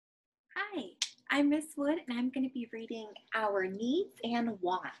I'm Miss Wood, and I'm going to be reading Our Needs and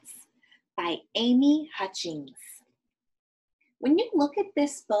Wants by Amy Hutchings. When you look at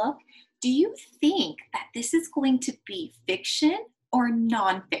this book, do you think that this is going to be fiction or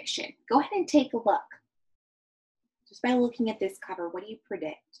nonfiction? Go ahead and take a look. Just by looking at this cover, what do you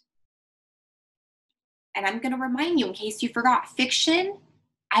predict? And I'm going to remind you, in case you forgot, fiction,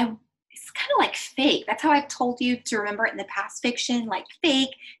 it's kind of like fake. That's how I've told you to remember it in the past. Fiction, like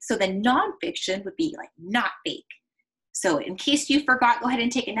fake. So the nonfiction would be like not fake. So in case you forgot, go ahead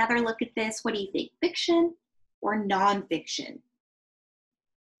and take another look at this. What do you think? Fiction or nonfiction?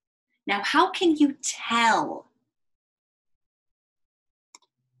 Now, how can you tell?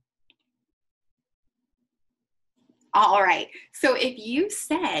 All right. So if you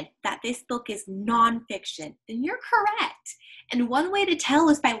said that this book is nonfiction, then you're correct. And one way to tell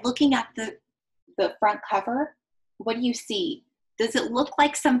is by looking at the front cover. What do you see? Does it look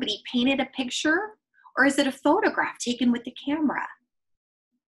like somebody painted a picture, or is it a photograph taken with the camera?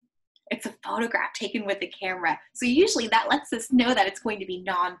 It's a photograph taken with the camera. So usually that lets us know that it's going to be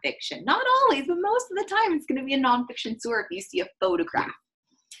nonfiction. Not always, but most of the time it's going to be a nonfiction story if you see a photograph.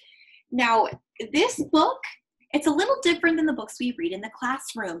 Now, this book, it's a little different than the books we read in the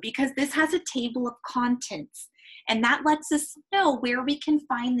classroom because this has a table of contents, and that lets us know where we can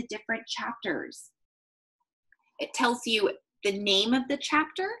find the different chapters. It tells you the name of the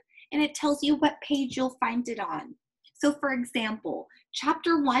chapter, and it tells you what page you'll find it on. So for example,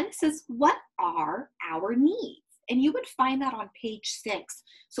 chapter 1 says, what are our needs? And you would find that on page 6.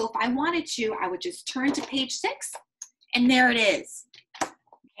 So if I wanted to, I would just turn to page 6, and there it is.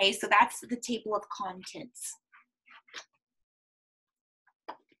 Okay, so that's the table of contents.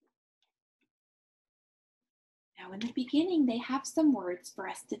 Now in the beginning, they have some words for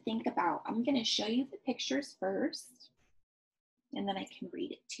us to think about. I'm going to show you the pictures first, and then I can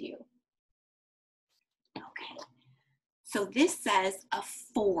read it to you. Okay, so this says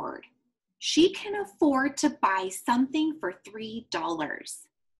afford. She can afford to buy something for $3.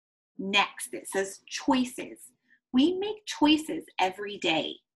 Next, it says choices. We make choices every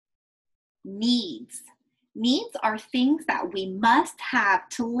day. Needs. Needs are things that we must have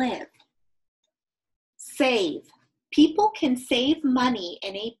to live. Save. People can save money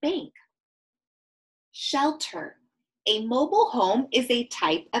in a bank. Shelter. A mobile home is a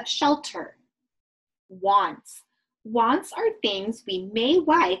type of shelter. Wants. Wants are things we may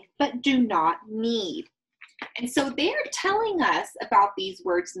like but do not need. And so they're telling us about these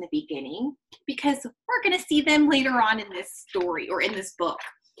words in the beginning because we're going to see them later on in this story or in this book.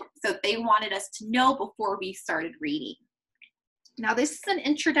 So they wanted us to know before we started reading. Now this is an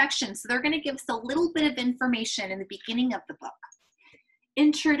introduction, so they're going to give us a little bit of information in the beginning of the book.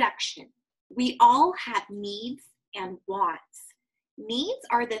 Introduction. We all have needs and wants. Needs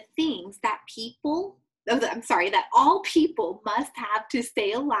are the things that all people must have to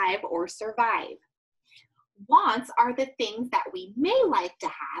stay alive or survive. Wants are the things that we may like to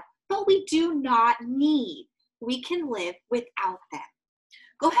have, but we do not need. We can live without them.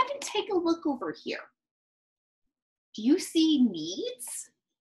 Go ahead and take a look over here. Do you see needs?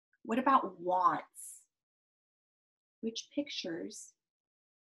 What about wants? Which pictures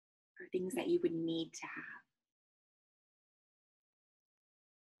are things that you would need to have?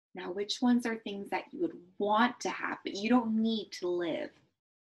 Now, which ones are things that you would want to have, but you don't need to live?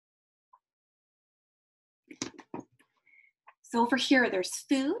 So over here, there's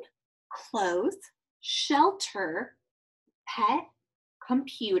food, clothes, shelter, pet,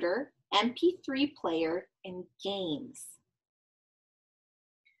 computer, MP3 player, and games.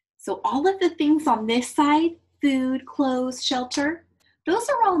 So all of the things on this side, food, clothes, shelter, those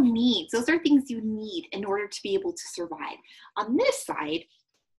are all needs. Those are things you need in order to be able to survive. On this side,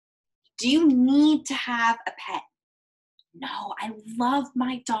 do you need to have a pet? No, I love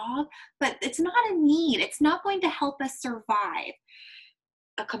my dog, but it's not a need. It's not going to help us survive.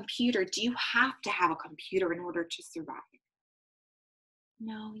 A computer, do you have to have a computer in order to survive?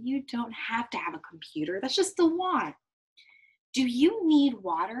 No, you don't have to have a computer. That's just a want. Do you need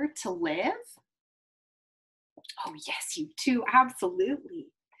water to live? Oh, yes, you do. Absolutely.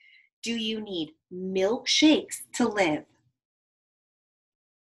 Do you need milkshakes to live?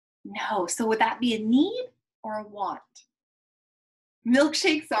 No. So would that be a need or a want?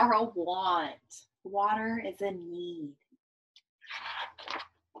 Milkshakes are a want. Water is a need.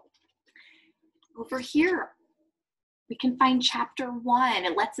 Over here, we can find chapter 1.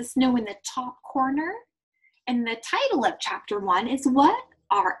 It lets us know in the top corner. And the title of chapter 1 is What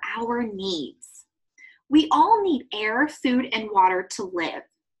Are Our Needs? We all need air, food, and water to live.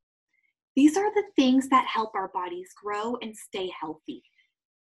 These are the things that help our bodies grow and stay healthy.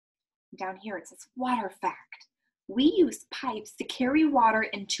 Down here it says water fact. We use pipes to carry water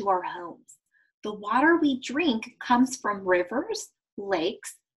into our homes. The water we drink comes from rivers,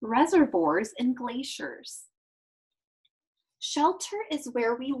 lakes, reservoirs, and glaciers. Shelter is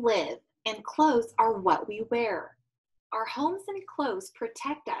where we live, and clothes are what we wear. Our homes and clothes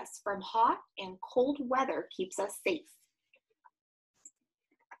protect us from hot and cold weather, keeps us safe.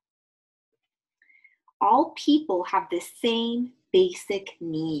 All people have the same basic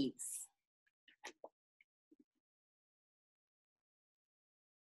needs.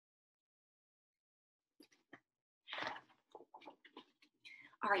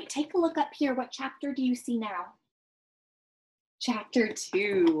 All right, take a look up here. What chapter do you see now? Chapter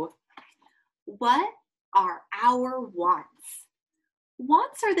 2. What are our wants?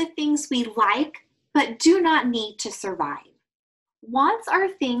 Wants are the things we like but do not need to survive. Wants are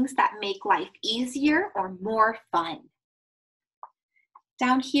things that make life easier or more fun.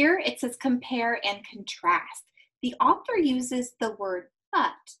 Down here it says compare and contrast. The author uses the word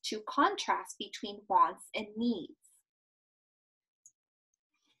but to contrast between wants and needs.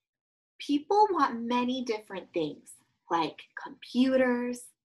 People want many different things like computers,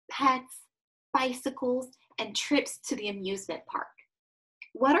 pets, bicycles, and trips to the amusement park.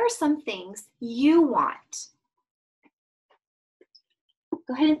 What are some things you want?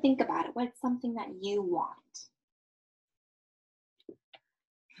 Go ahead and think about it. What's something that you want?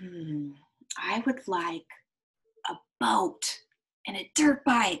 I would like a boat and a dirt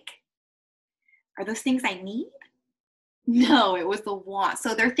bike. Are those things I need? No, it was the want.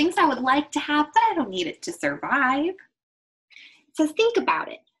 So they're things I would like to have, but I don't need it to survive. It says, think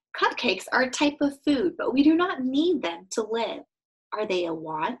about it. Cupcakes are a type of food, but we do not need them to live. Are they a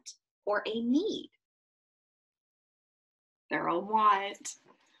want or a need? They're a want.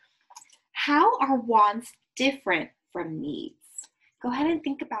 How are wants different from needs? Go ahead and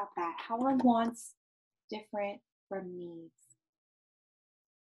think about that. How are wants different from needs?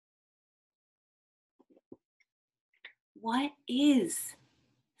 What is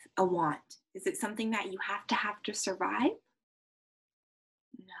a want? Is it something that you have to survive?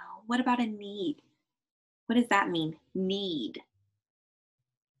 No. What about a need? What does that mean? Need.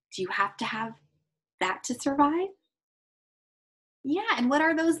 Do you have to have that to survive? Yeah, and what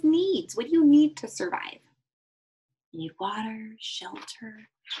are those needs? What do you need to survive? You need water, shelter,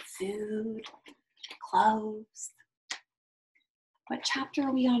 food, clothes. What chapter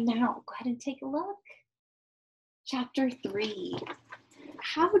are we on now? Go ahead and take a look. Chapter 3.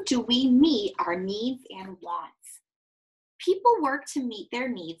 How do we meet our needs and wants? People work to meet their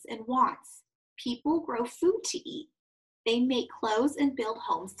needs and wants. People grow food to eat. They make clothes and build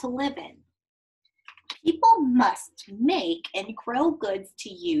homes to live in. People must make and grow goods to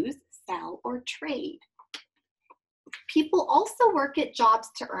use, sell, or trade. People also work at jobs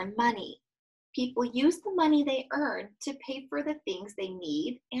to earn money. People use the money they earn to pay for the things they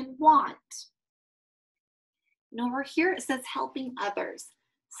need and want. And over here it says helping others.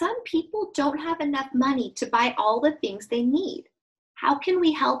 Some people don't have enough money to buy all the things they need. How can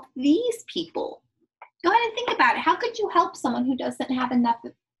we help these people? Go ahead and think about it. How could you help someone who doesn't have enough?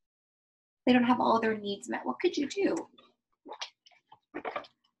 They don't have all of their needs met. What could you do? Well,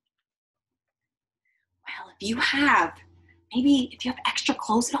 if you have extra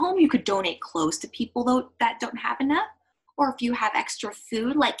clothes at home, you could donate clothes to people that don't have enough. Or if you have extra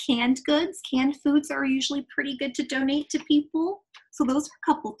food, like canned goods, canned foods are usually pretty good to donate to people. So those are a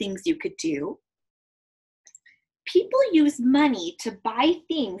couple things you could do. People use money to buy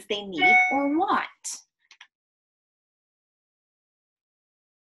things they need or want.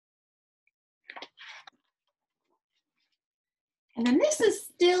 And then this is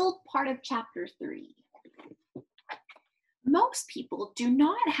still part of chapter 3. Most people do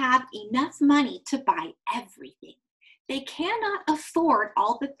not have enough money to buy everything. They cannot afford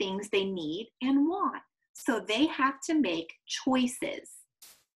all the things they need and want, so they have to make choices.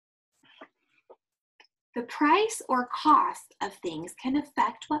 The price or cost of things can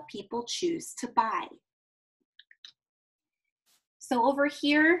affect what people choose to buy. So over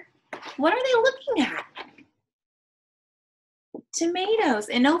here, what are they looking at? Tomatoes.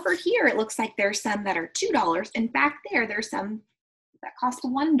 And over here, it looks like there's some that are $2, and back there's some that cost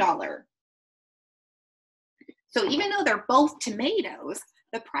 $1. So even though they're both tomatoes,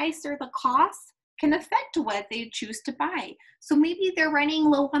 the price or the cost can affect what they choose to buy. So maybe they're running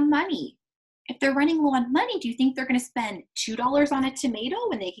low on money. If they're running low on money, do you think they're going to spend $2 on a tomato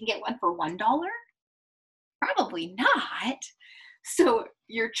when they can get one for $1? Probably not. So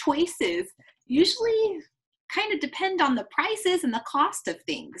your choices usually kind of depend on the prices and the cost of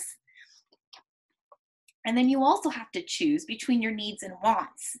things. And then you also have to choose between your needs and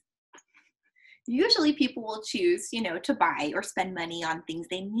wants. Usually people will choose, to buy or spend money on things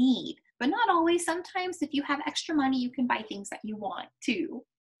they need, but not always. Sometimes if you have extra money, you can buy things that you want too.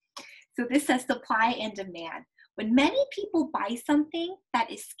 So this says supply and demand. When many people buy something that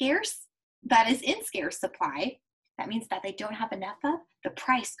is scarce, that is in scarce supply, that means that they don't have enough of, the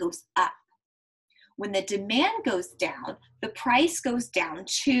price goes up. When the demand goes down, the price goes down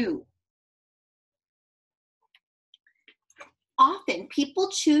too. Often, people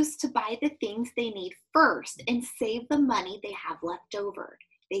choose to buy the things they need first and save the money they have left over.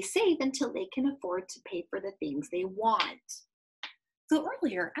 They save until they can afford to pay for the things they want. So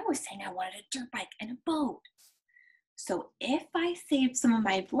earlier, I was saying I wanted a dirt bike and a boat. So if I saved some of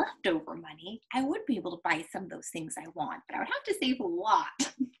my leftover money, I would be able to buy some of those things I want, but I would have to save a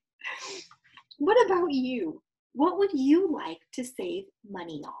lot. What about you? What would you like to save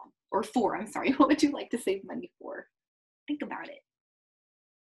money on? Or for, I'm sorry, what would you like to save money for? Think about it.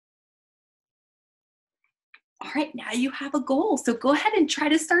 All right, now you have a goal. So go ahead and try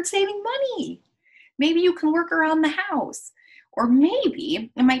to start saving money. Maybe you can work around the house. Or maybe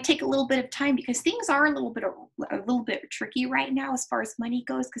it might take a little bit of time because things are a little bit tricky right now as far as money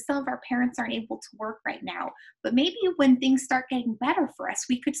goes, because some of our parents aren't able to work right now. But maybe when things start getting better for us,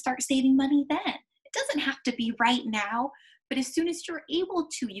 we could start saving money then. It doesn't have to be right now, but as soon as you're able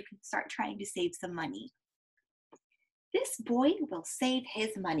to, you can start trying to save some money. This boy will save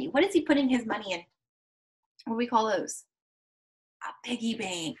his money. What is he putting his money in? What do we call those? A piggy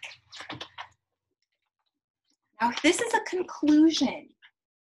bank. Now, this is a conclusion.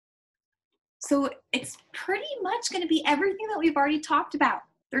 So it's pretty much going to be everything that we've already talked about.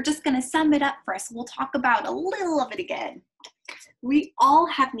 They're just going to sum it up for us. We'll talk about a little of it again. We all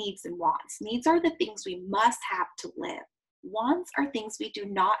have needs and wants. Needs are the things we must have to live. Wants are things we do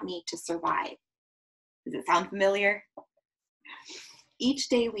not need to survive. Does it sound familiar? Each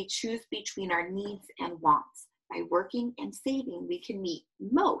day we choose between our needs and wants. By working and saving, we can meet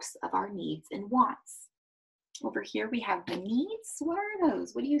most of our needs and wants. Over here we have the needs. What are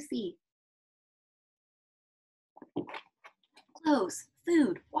those? What do you see? Clothes,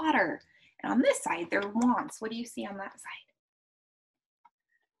 food, water. And on this side, there are wants. What do you see on that side?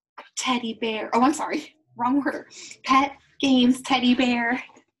 Teddy bear. Oh, I'm sorry. Wrong order. Pet, games, teddy bear.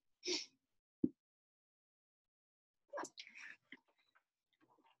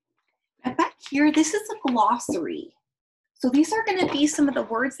 Now back here, this is a glossary. So these are going to be some of the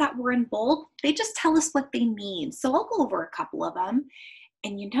words that were in bold. They just tell us what they mean. So I'll go over a couple of them.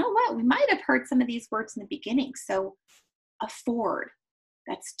 And you know what? We might have heard some of these words in the beginning. So afford,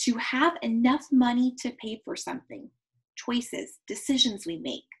 that's to have enough money to pay for something. Choices, decisions we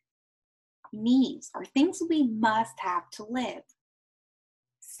make. Needs are things we must have to live.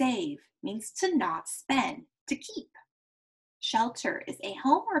 Save means to not spend, to keep. Shelter is a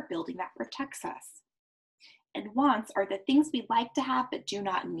home or building that protects us. And wants are the things we like to have but do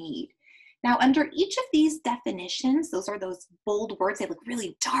not need. Now, under each of these definitions, those are those bold words, they look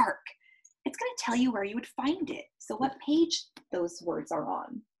really dark. It's going to tell you where you would find it. So what page those words are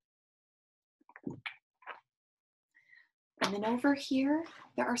on. And then over here,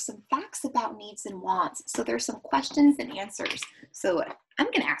 there are some facts about needs and wants. So there's some questions and answers. So I'm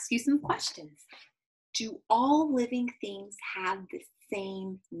going to ask you some questions. Do all living things have the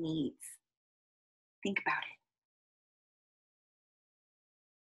same needs? Think about it.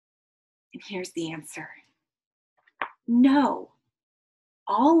 And here's the answer. No,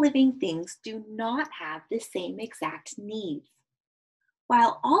 all living things do not have the same exact needs.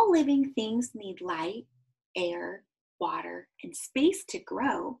 While all living things need light, air, water, and space to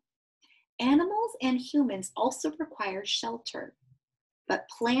grow, animals and humans also require shelter. But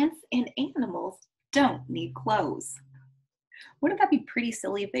plants and animals don't need clothes. Wouldn't that be pretty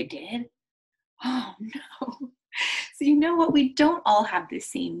silly if they did? Oh no. So you know what? We don't all have the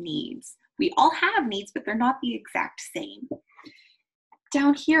same needs. We all have needs, but they're not the exact same.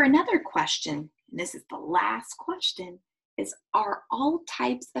 Down here, another question, and this is the last question, is are all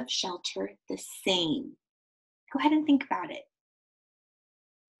types of shelter the same? Go ahead and think about it.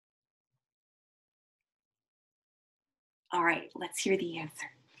 All right, let's hear the answer.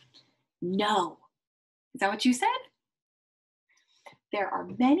 No. Is that what you said? There are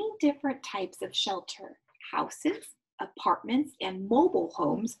many different types of shelter. Houses, apartments, and mobile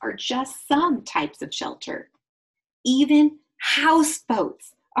homes are just some types of shelter. Even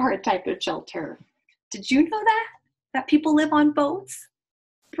houseboats are a type of shelter. Did you know that? That people live on boats?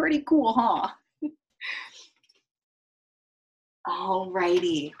 Pretty cool, huh?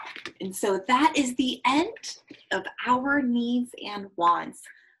 Alrighty, and so that is the end of our needs and wants.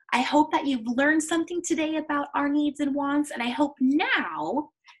 I hope that you've learned something today about our needs and wants, and I hope now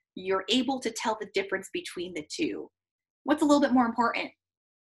you're able to tell the difference between the two. What's a little bit more important?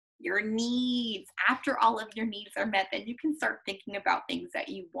 Your needs. After all of your needs are met, then you can start thinking about things that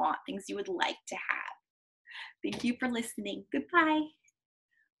you want, things you would like to have. Thank you for listening. Goodbye.